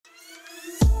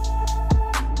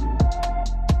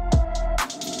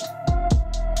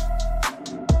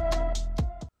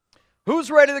Who's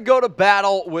ready to go to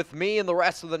battle with me and the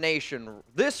rest of the nation?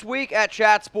 This week at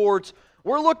Chat Sports,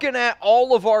 we're looking at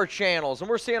all of our channels, and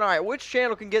we're seeing, all right, which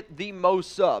channel can get the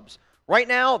most subs? Right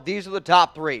now, these are the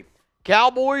top three.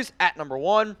 Cowboys at number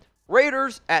 1,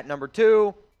 Raiders at number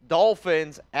 2,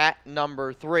 Dolphins at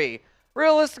number 3.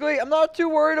 Realistically, I'm not too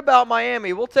worried about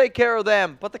Miami. We'll take care of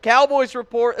them. But the Cowboys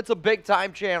Report, it's a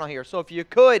big-time channel here. So if you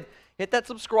could, hit that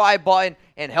subscribe button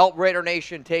and help Raider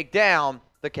Nation take down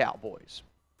the Cowboys.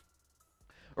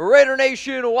 Raider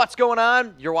Nation, what's going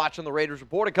on? You're watching the Raiders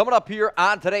Report. And coming up here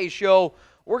on today's show,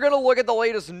 we're going to look at the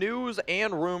latest news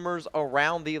and rumors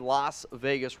around the Las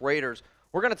Vegas Raiders.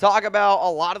 We're going to talk about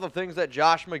a lot of the things that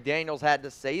Josh McDaniels had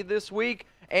to say this week.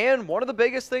 And one of the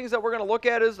biggest things that we're going to look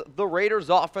at is the Raiders'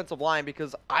 offensive line,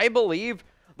 because I believe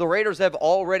the Raiders have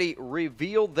already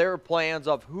revealed their plans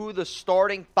of who the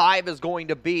starting 5 is going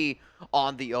to be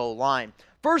on the O-line.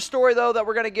 First story, though, that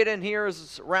we're going to get in here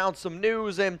is around some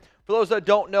news. And for those that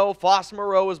don't know, Foster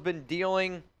Moreau has been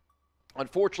dealing,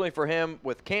 unfortunately for him,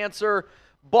 with cancer.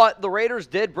 But the Raiders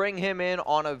did bring him in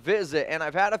on a visit. And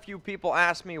I've had a few people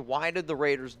ask me, why did the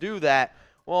Raiders do that?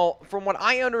 Well, from what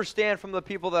I understand from the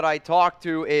people that I talk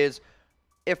to is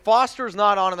if Foster's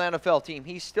not on an NFL team,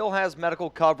 he still has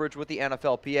medical coverage with the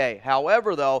NFLPA.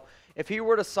 However, though, if he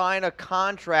were to sign a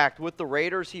contract with the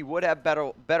Raiders, he would have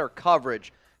better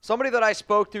coverage. Somebody that I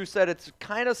spoke to said it's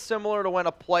kind of similar to when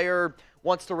a player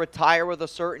wants to retire with a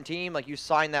certain team, like you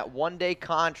sign that one-day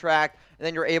contract and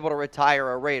then you're able to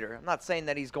retire a Raider. I'm not saying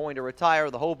that he's going to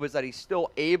retire. The hope is that he's still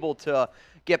able to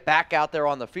get back out there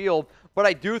on the field. But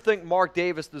I do think Mark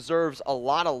Davis deserves a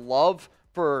lot of love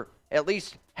for at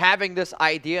least having this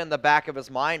idea in the back of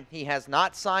his mind. He has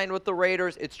not signed with the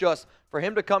Raiders. It's just for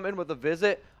him to come in with a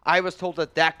visit, I was told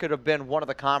that that could have been one of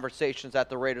the conversations that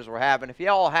the Raiders were having. If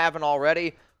y'all haven't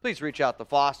already, please reach out to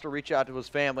Foster, reach out to his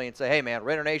family, and say, hey, man,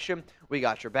 Raider Nation, we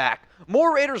got your back.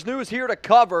 More Raiders news here to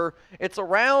cover. It's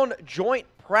around joint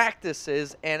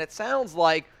practices, and it sounds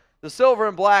like the Silver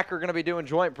and Black are going to be doing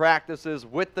joint practices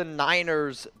with the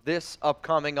Niners this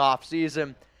upcoming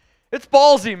offseason. It's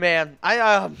ballsy, man.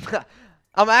 I'm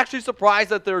actually surprised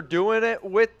that they're doing it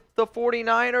with the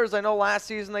 49ers. I know last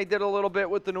season they did a little bit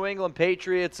with the New England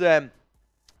Patriots.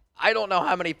 I don't know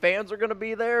how many fans are going to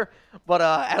be there, but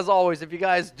as always, if you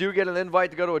guys do get an invite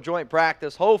to go to a joint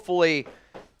practice, hopefully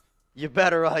you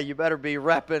better be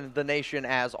repping the nation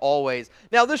as always.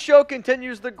 Now, this show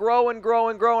continues to grow and grow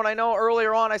and grow, and I know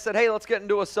earlier on I said, hey, let's get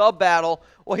into a sub battle.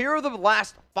 Well, here are the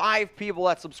last 5 people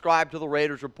that subscribe to the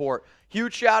Raiders Report.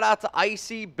 Huge shout-out to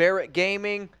Icy, Barrett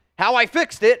Gaming, How I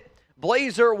Fixed It,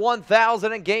 Blazer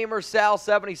 1000, and Gamer Sal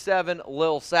 77,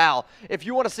 Lil Sal. If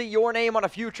you want to see your name on a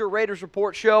future Raiders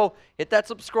Report show, hit that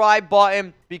subscribe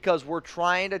button because we're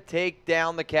trying to take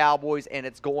down the Cowboys, and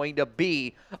it's going to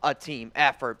be a team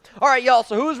effort. All right, y'all,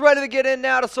 so who's ready to get in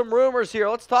now to some rumors here?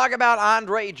 Let's talk about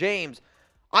Andre James.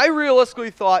 I realistically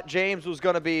thought James was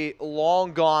going to be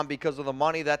long gone because of the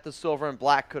money that the Silver and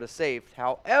Black could have saved.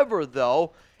 However,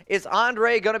 though, is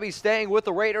Andre going to be staying with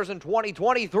the Raiders in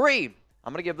 2023?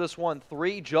 I'm going to give this one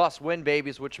 3 just win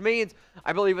babies, which means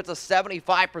I believe it's a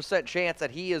 75% chance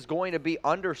that he is going to be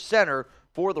under center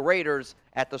for the Raiders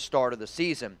at the start of the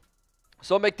season.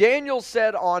 So McDaniels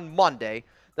said on Monday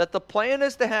that the plan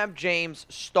is to have James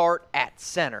start at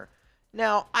center.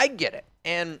 Now, I get it,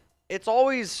 and it's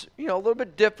always, a little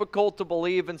bit difficult to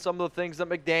believe in some of the things that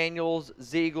McDaniels,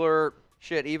 Ziegler,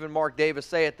 even Mark Davis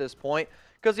say at this point,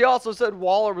 because he also said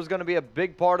Waller was going to be a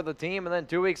big part of the team, and then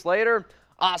 2 weeks later,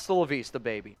 hasta la vista,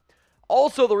 baby.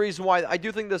 Also, the reason why I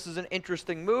do think this is an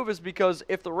interesting move is because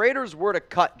if the Raiders were to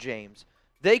cut James,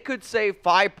 they could save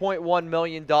 $5.1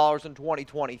 million in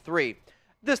 2023.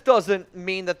 This doesn't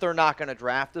mean that they're not going to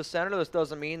draft a center. This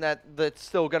doesn't mean that it's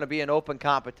still going to be an open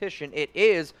competition. It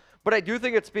is, but I do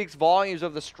think it speaks volumes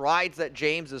of the strides that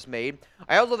James has made.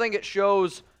 I also think it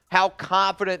shows how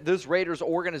confident this Raiders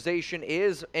organization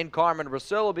is in Carmen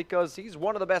Russillo because he's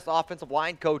one of the best offensive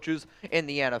line coaches in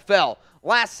the NFL.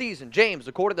 Last season, James,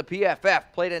 according to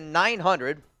PFF, played in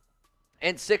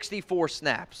 964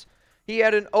 snaps. He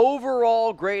had an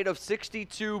overall grade of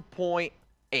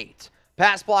 62.8,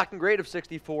 pass blocking grade of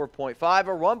 64.5,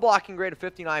 a run blocking grade of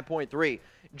 59.3.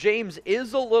 James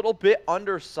is a little bit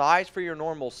undersized for your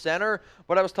normal center,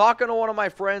 but I was talking to one of my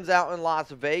friends out in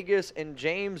Las Vegas, and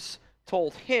James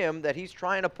told him that he's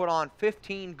trying to put on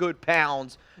 15 good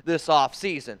pounds this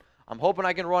offseason. I'm hoping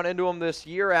I can run into him this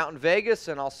year out in Vegas,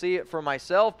 and I'll see it for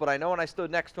myself, but I know when I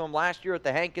stood next to him last year at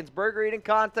the Hankins Burger Eating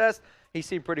Contest, he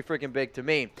seemed pretty freaking big to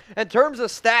me. In terms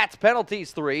of stats,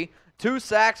 penalties 3, 2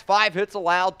 sacks, 5 hits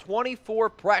allowed, 24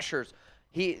 pressures.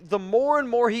 The more and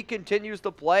more he continues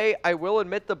to play, I will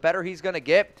admit, the better he's going to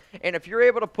get. And if you're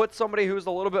able to put somebody who's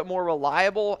a little bit more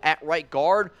reliable at right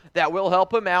guard, that will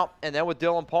help him out. And then with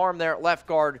Dylan Parham there at left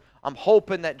guard, I'm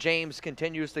hoping that James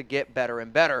continues to get better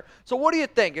and better. So what do you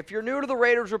think? If you're new to the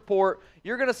Raiders Report,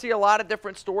 you're going to see a lot of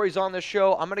different stories on this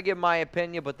show. I'm going to give my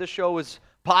opinion, but this show is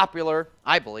popular,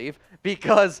 I believe,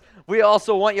 because we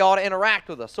also want y'all to interact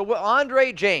with us. So with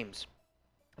Andre James,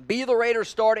 be the Raiders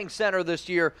starting center this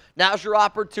year. Now's your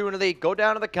opportunity. Go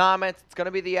down to the comments. It's going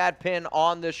to be the ad pin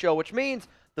on this show, which means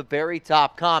the very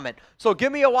top comment. So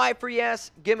give me a Y for yes.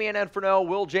 Give me an N for no.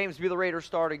 Will James be the Raiders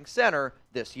starting center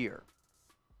this year?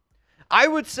 I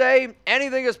would say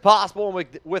anything is possible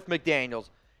with McDaniels.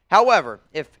 However,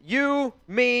 if you,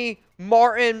 me,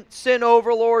 Martin, Sin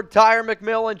Overlord, Tyre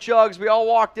McMillan, Chugs, we all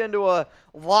walked into a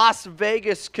Las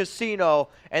Vegas casino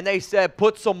and they said,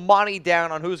 put some money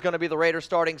down on who's going to be the Raiders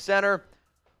starting center,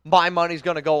 my money's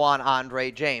going to go on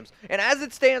Andre James. And as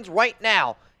it stands right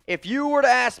now, if you were to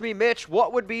ask me, Mitch,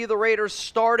 what would be the Raiders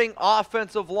starting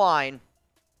offensive line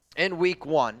in week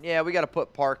 1? Yeah, we got to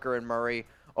put Parker and Murray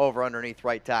over underneath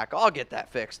right tackle. I'll get that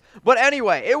fixed. But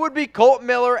anyway, it would be Colt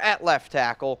Miller at left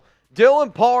tackle,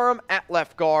 Dylan Parham at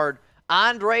left guard,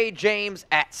 Andre James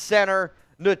at center,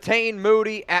 Netane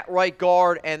Muti at right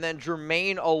guard, and then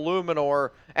Jermaine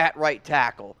Illuminor at right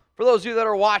tackle. For those of you that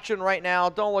are watching right now,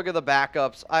 don't look at the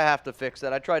backups. I have to fix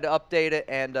that. I tried to update it,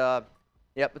 and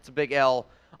yep, it's a big L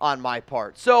on my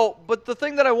part. So, but the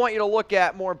thing that I want you to look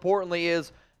at more importantly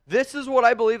is this is what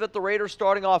I believe that the Raiders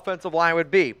starting offensive line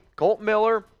would be. Colt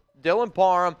Miller, Dylan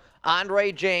Parham,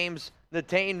 Andre James,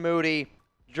 Netane Muti,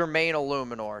 Jermaine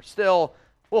Illuminor. Still,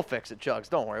 we'll fix it, Chugs.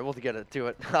 Don't worry. We'll get to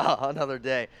it another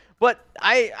day. But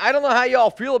I don't know how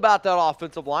y'all feel about that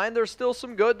offensive line. There's still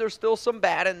some good. There's still some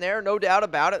bad in there. No doubt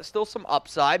about it. Still some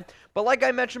upside. But like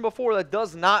I mentioned before, that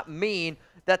does not mean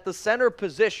that the center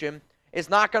position is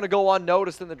not going to go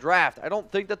unnoticed in the draft. I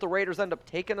don't think that the Raiders end up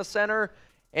taking a center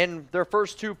in their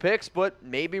first 2 picks, but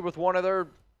maybe with one of their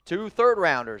 2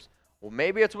 third-rounders. Well,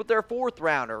 maybe it's with their 4th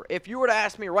rounder. If you were to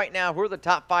ask me right now who are the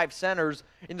top 5 centers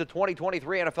in the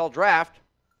 2023 NFL Draft,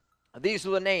 these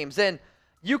are the names. And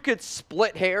you could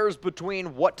split hairs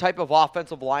between what type of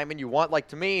offensive lineman you want. Like,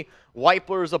 to me,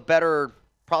 Weipler is a better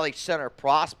probably center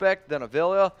prospect than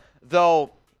Avila,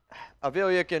 though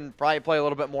Avila can probably play a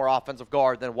little bit more offensive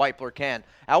guard than Weipler can.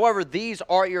 However, these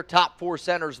are your top 4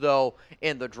 centers, though,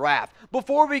 in the draft.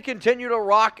 Before we continue to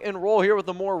rock and roll here with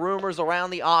the more rumors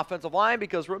around the offensive line,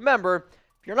 because remember,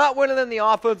 if you're not winning in the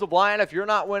offensive line, if you're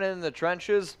not winning in the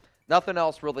trenches, nothing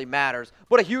else really matters.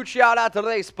 But a huge shout-out to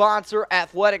today's sponsor,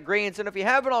 Athletic Greens. And if you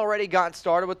haven't already gotten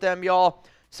started with them, y'all,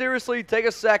 seriously, take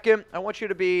a second. I want you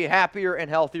to be happier and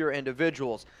healthier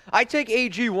individuals. I take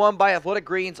AG1 by Athletic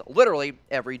Greens literally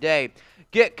every day.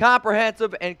 Get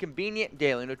comprehensive and convenient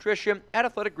daily nutrition at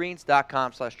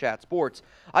athleticgreens.com/chatsports.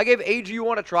 I gave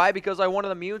AG1 a try because I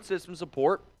wanted immune system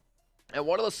support and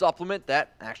wanted a supplement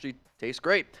that actually tastes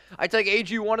great. I take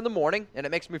AG1 in the morning, and it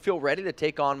makes me feel ready to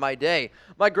take on my day.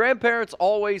 My grandparents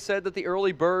always said that the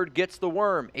early bird gets the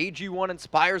worm. AG1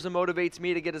 inspires and motivates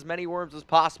me to get as many worms as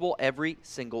possible every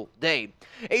single day.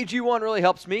 AG1 really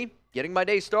helps me getting my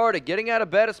day started, getting out of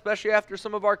bed, especially after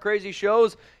some of our crazy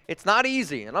shows. It's not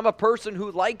easy, and I'm a person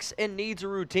who likes and needs a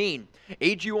routine.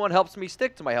 AG1 helps me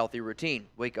stick to my healthy routine.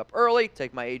 Wake up early,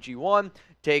 take my AG1,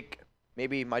 take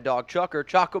maybe my dog Chuck or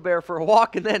Choco Bear for a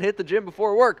walk, and then hit the gym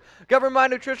before work. Covering my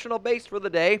nutritional base for the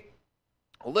day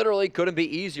literally couldn't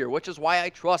be easier, which is why I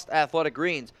trust Athletic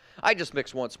Greens. I just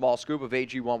mix 1 small scoop of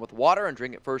AG1 with water and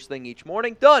drink it first thing each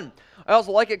morning. Done. I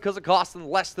also like it because it costs them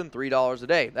less than $3 a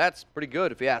day. That's pretty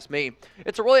good if you ask me.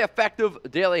 It's a really effective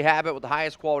daily habit with the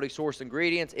highest quality source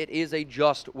ingredients. It is a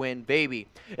just-win baby.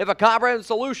 If a comprehensive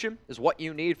solution is what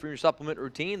you need for your supplement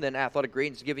routine, then Athletic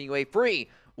Greens is giving you a free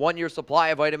 1-year supply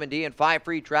of vitamin D and 5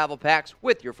 free travel packs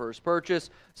with your first purchase.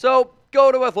 So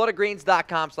go to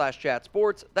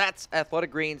athleticgreens.com/chatsports. That's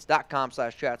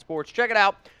athleticgreens.com/chatsports. Check it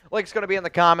out. Link's going to be in the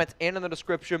comments and in the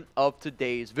description of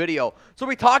today's video. So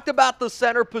we talked about the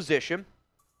center position,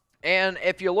 and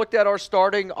if you looked at our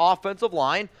starting offensive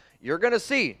line, you're going to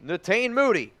see Netane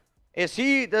Muti.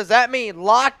 Does that mean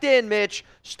locked in, Mitch,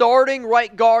 starting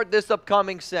right guard this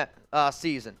upcoming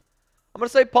season? I'm going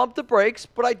to say pump the brakes,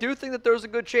 but I do think that there's a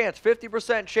good chance,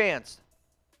 50% chance.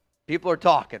 People are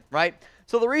talking, right?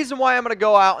 So the reason why I'm going to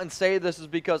go out and say this is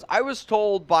because I was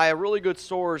told by a really good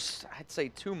source, I'd say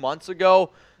 2 months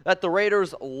ago, that the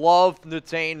Raiders loved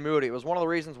Netane Muti. It was one of the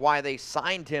reasons why they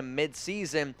signed him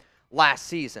mid-season last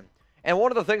season. And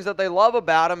one of the things that they love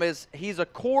about him is he's a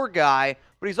core guy,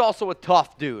 but he's also a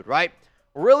tough dude, right?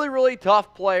 Really, really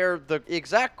tough player. The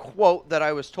exact quote that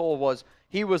I was told was,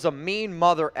 he was a mean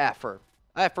mother effer.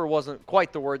 Effer wasn't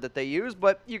quite the word that they used,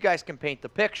 but you guys can paint the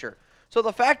picture. So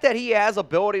the fact that he has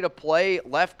ability to play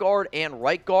left guard and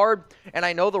right guard, and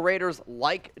I know the Raiders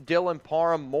like Dylan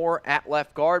Parham more at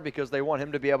left guard because they want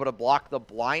him to be able to block the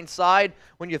blind side.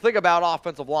 When you think about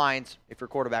offensive lines, if your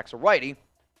quarterback's a righty,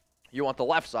 you want the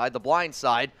left side, the blind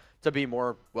side, to be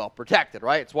more well protected,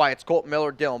 right? It's why it's Colt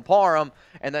Miller, Dylan Parham,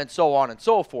 and then so on and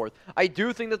so forth. I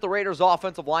do think that the Raiders'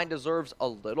 offensive line deserves a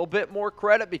little bit more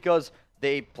credit because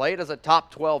they played as a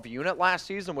top 12 unit last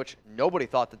season, which nobody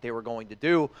thought that they were going to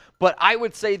do. But I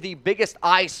would say the biggest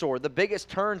eyesore, the biggest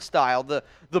turnstile, the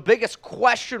biggest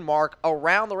question mark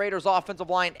around the Raiders' offensive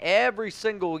line every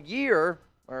single year,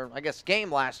 or I guess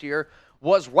game last year,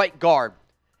 was right guard.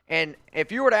 And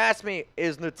if you were to ask me,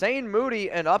 is Netane Muti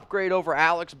an upgrade over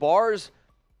Alex Bars?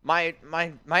 My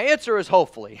answer is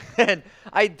hopefully. And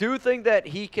I do think that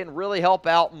he can really help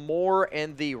out more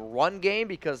in the run game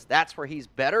because that's where he's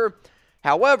better.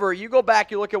 However, you go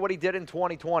back, you look at what he did in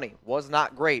 2020. Was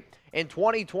not great. In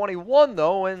 2021,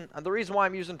 though, and the reason why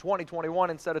I'm using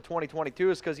 2021 instead of 2022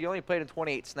 is because he only played in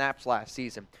 28 snaps last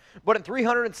season. But in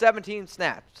 317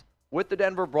 snaps with the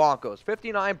Denver Broncos,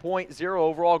 59.0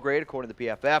 overall grade according to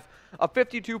PFF, a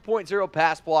 52.0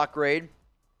 pass block grade,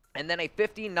 and then a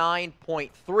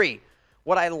 59.3.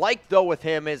 What I like, though, with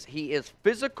him is he is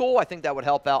physical. I think that would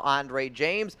help out Andre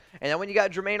James. And then when you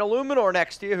got Jermaine Illuminor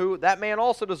next to you, who that man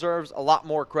also deserves a lot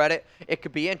more credit, it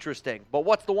could be interesting. But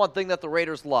what's the one thing that the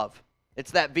Raiders love? It's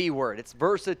that V word. It's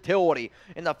versatility.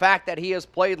 And the fact that he has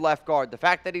played left guard, the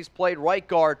fact that he's played right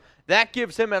guard, that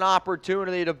gives him an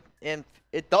opportunity to, and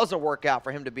it doesn't work out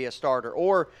for him to be a starter.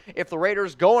 Or if the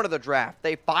Raiders go into the draft,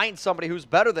 they find somebody who's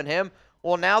better than him,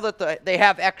 well, now that they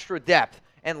have extra depth.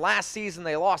 And last season,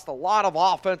 they lost a lot of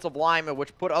offensive linemen,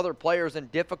 which put other players in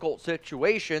difficult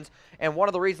situations. And one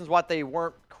of the reasons why they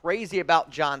weren't crazy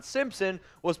about John Simpson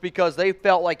was because they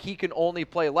felt like he can only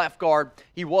play left guard.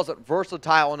 He wasn't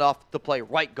versatile enough to play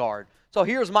right guard. So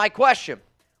here's my question.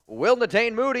 Will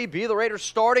Netane Muti be the Raiders'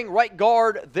 starting right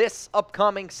guard this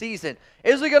upcoming season?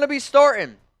 Is he going to be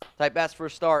starting? Type S for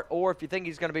start. Or if you think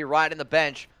he's going to be riding the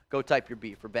bench, go type your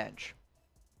B for bench.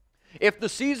 If the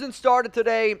season started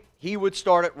today, he would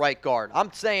start at right guard.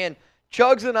 I'm saying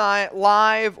Chugs and I,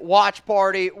 live watch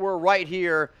party, we're right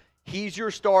here. He's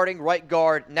your starting right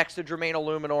guard next to Jermaine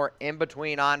Illuminor in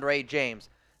between Andre James.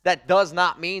 That does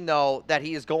not mean, though, that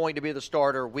he is going to be the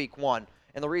starter week one.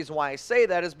 And the reason why I say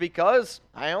that is because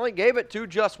I only gave it 2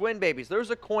 just win babies.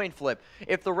 There's a coin flip.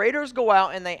 If the Raiders go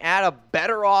out and they add a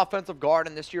better offensive guard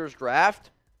in this year's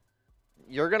draft,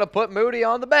 you're going to put Muti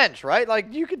on the bench, right?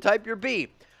 Like, you can type your B.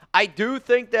 I do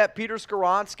think that Peter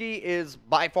Skoronski is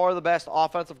by far the best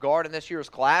offensive guard in this year's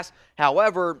class.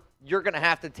 However, you're going to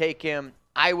have to take him,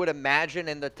 I would imagine,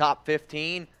 in the top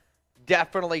 15,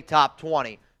 definitely top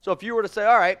 20. So if you were to say,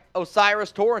 all right,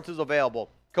 Osiris Torrance is available,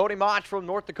 Cody Mach from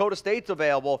North Dakota State's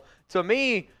available, to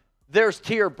me, there's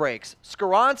tier breaks.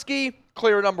 Skoronski,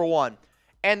 clear number 1.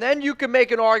 And then you can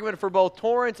make an argument for both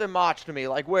Torrance and Mach to me,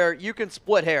 like where you can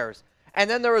split hairs. And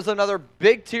then there is another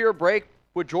big tier break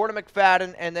with Jordan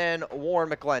McFadden and then Warren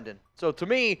McClendon. So to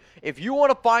me, if you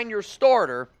want to find your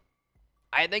starter,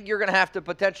 I think you're going to have to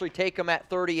potentially take him at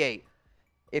 38.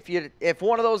 If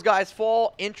one of those guys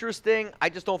fall, interesting. I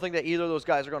just don't think that either of those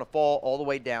guys are going to fall all the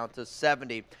way down to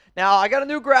 70. Now, I got a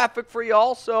new graphic for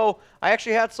y'all. So I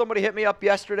actually had somebody hit me up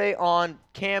yesterday on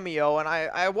Cameo, and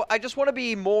I just want to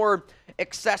be more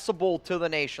accessible to the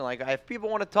nation. Like, if people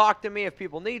want to talk to me, if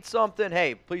people need something,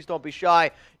 hey, please don't be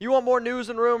shy. You want more news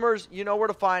and rumors, you know where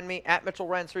to find me, at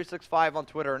MitchellRens365 on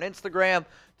Twitter and Instagram.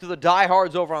 To the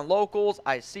diehards over on Locals,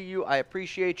 I see you. I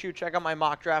appreciate you. Check out my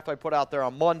mock draft I put out there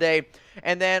on Monday.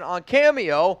 And then on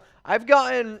Cameo, I've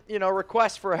gotten,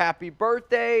 requests for happy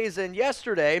birthdays. And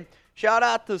yesterday, shout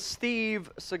out to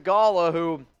Steve Segala,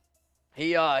 who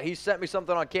he sent me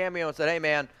something on Cameo and said, hey,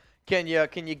 man, can you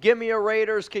give me a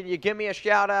Raiders? Can you give me a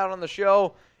shout-out on the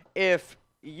show? If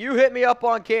you hit me up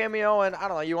on Cameo and, I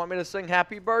don't know, you want me to sing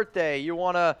happy birthday, you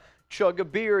want to chug a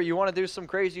beer, you want to do some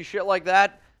crazy shit like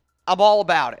that, I'm all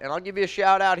about it. And I'll give you a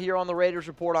shout-out here on the Raiders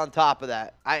Report on top of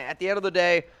that. At the end of the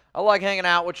day, I like hanging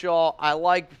out with y'all. I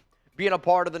like being a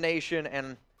part of the nation,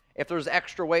 and if there's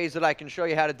extra ways that I can show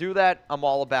you how to do that, I'm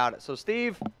all about it. So,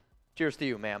 Steve, cheers to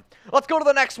you, man. Let's go to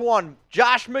the next one.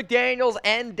 Josh McDaniels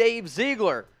and Dave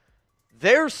Ziegler.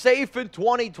 They're safe in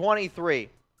 2023,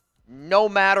 no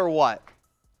matter what.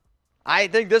 I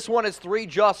think this one is 3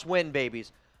 just win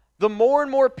babies. The more and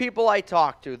more people I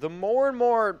talk to, the more and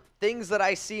more things that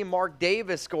I see Mark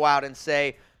Davis go out and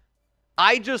say,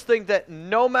 I just think that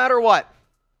no matter what,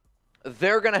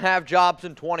 they're going to have jobs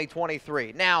in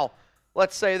 2023. Now,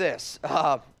 let's say this.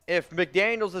 If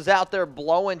McDaniels is out there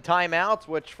blowing timeouts,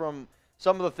 which from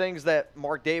some of the things that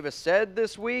Mark Davis said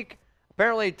this week,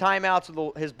 apparently timeouts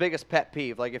are his biggest pet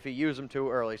peeve, like if you use them too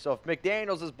early. So if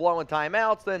McDaniels is blowing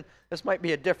timeouts, then this might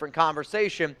be a different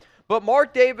conversation. But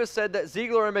Mark Davis said that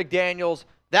Ziegler and McDaniels,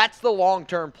 that's the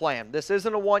long-term plan. This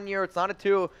isn't a 1 year, it's not a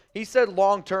 2. He said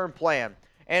long-term plan.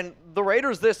 And the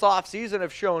Raiders this offseason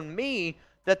have shown me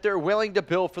that they're willing to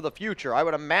build for the future. I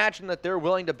would imagine that they're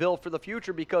willing to build for the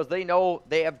future because they know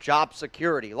they have job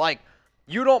security. Like,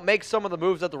 you don't make some of the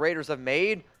moves that the Raiders have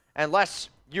made unless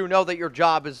you know that your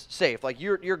job is safe. Like,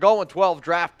 you're going 12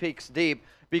 draft picks deep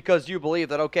because you believe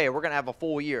that, okay, we're going to have a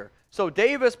full year. So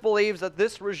Davis believes that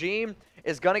this regime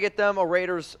is going to get them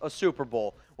a Super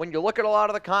Bowl. When you look at a lot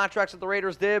of the contracts that the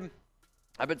Raiders did,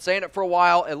 I've been saying it for a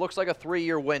while, it looks like a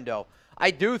 3-year window. I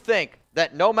do think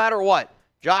that no matter what,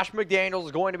 Josh McDaniels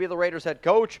is going to be the Raiders head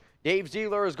coach. Dave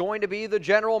Ziegler is going to be the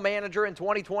general manager in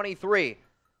 2023.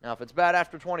 Now, if it's bad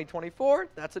after 2024,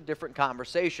 that's a different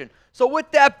conversation. So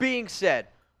with that being said,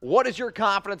 what is your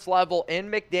confidence level in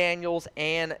McDaniels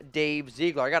and Dave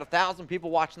Ziegler? I got 1,000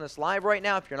 people watching this live right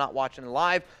now. If you're not watching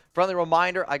live, friendly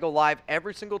reminder, I go live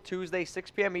every single Tuesday, 6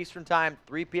 p.m. Eastern Time,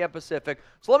 3 p.m. Pacific.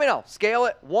 So let me know, scale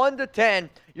it 1 to 10,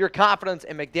 your confidence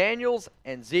in McDaniels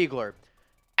and Ziegler.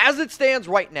 As it stands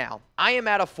right now, I am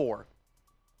at a 4.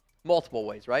 Multiple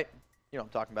ways, right? You know what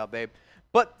I'm talking about, babe.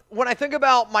 But when I think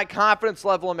about my confidence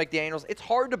level in McDaniels, it's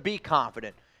hard to be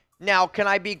confident. Now, can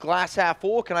I be glass half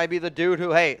full? Can I be the dude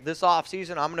who, hey, this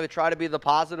offseason, I'm going to try to be the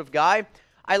positive guy?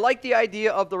 I like the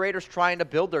idea of the Raiders trying to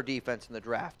build their defense in the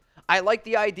draft. I like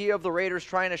the idea of the Raiders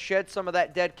trying to shed some of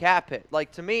that dead cap hit.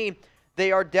 Like, to me,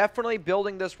 they are definitely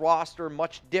building this roster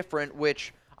much different,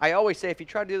 which I always say if you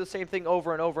try to do the same thing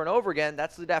over and over and over again,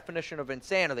 that's the definition of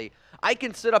insanity. I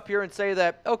can sit up here and say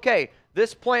that, okay,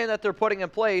 this plan that they're putting in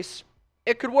place,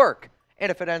 it could work. And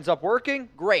if it ends up working,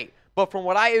 great. But from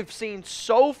what I have seen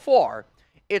so far,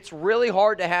 it's really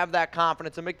hard to have that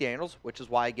confidence in McDaniels, which is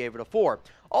why I gave it a 4.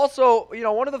 Also, you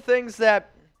know, one of the things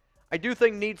that I do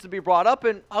think needs to be brought up,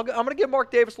 and I'm going to give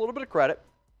Mark Davis a little bit of credit.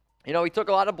 You know, he took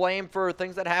a lot of blame for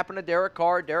things that happened to Derek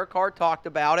Carr. Derek Carr talked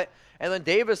about it. And then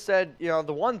Davis said, you know,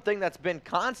 the one thing that's been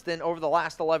constant over the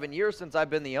last 11 years since I've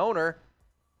been the owner,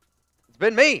 it's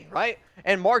been me, right?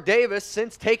 And Mark Davis,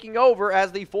 since taking over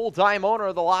as the full-time owner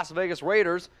of the Las Vegas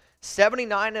Raiders,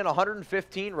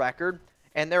 79-115 record,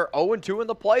 and they're 0-2 in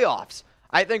the playoffs.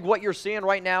 I think what you're seeing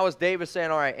right now is Davis saying,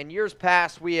 all right, in years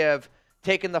past we have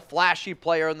taken the flashy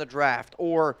player in the draft,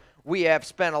 or we have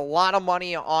spent a lot of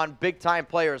money on big-time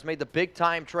players, made the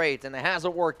big-time trades, and it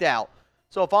hasn't worked out.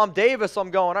 So if I'm Davis, I'm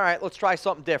going, all right, let's try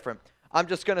something different. I'm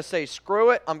just going to say, screw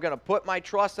it. I'm going to put my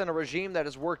trust in a regime that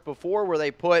has worked before where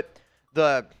they put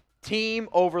the team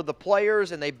over the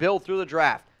players and they build through the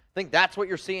draft. I think that's what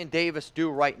you're seeing Davis do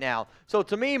right now. So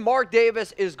to me, Mark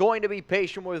Davis is going to be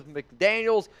patient with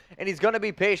McDaniels, and he's going to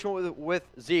be patient with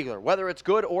Ziegler, whether it's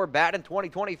good or bad in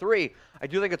 2023. I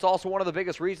do think it's also one of the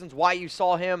biggest reasons why you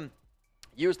saw him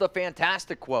use the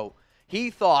fantastic quote. He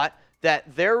thought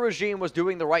that their regime was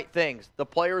doing the right things. The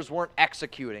players weren't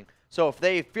executing. So if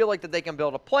they feel like that they can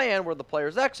build a plan where the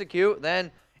players execute,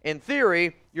 then in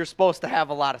theory, you're supposed to have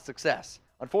a lot of success.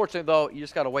 Unfortunately, though, you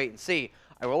just got to wait and see.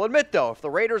 I will admit, though, if the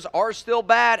Raiders are still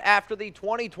bad after the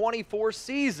 2024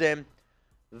 season,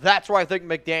 that's where I think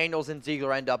McDaniels and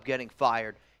Ziegler end up getting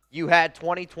fired. You had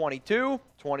 2022,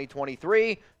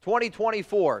 2023,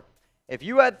 2024. If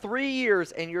you had 3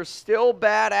 years and you're still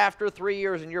bad after 3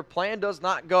 years and your plan does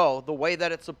not go the way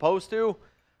that it's supposed to,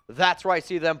 that's where I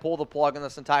see them pull the plug on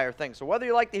this entire thing. So whether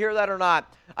you like to hear that or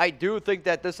not, I do think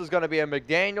that this is going to be a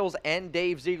McDaniels and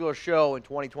Dave Ziegler show in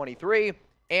 2023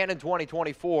 and in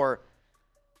 2024.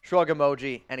 Shrug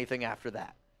emoji, anything after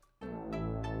that.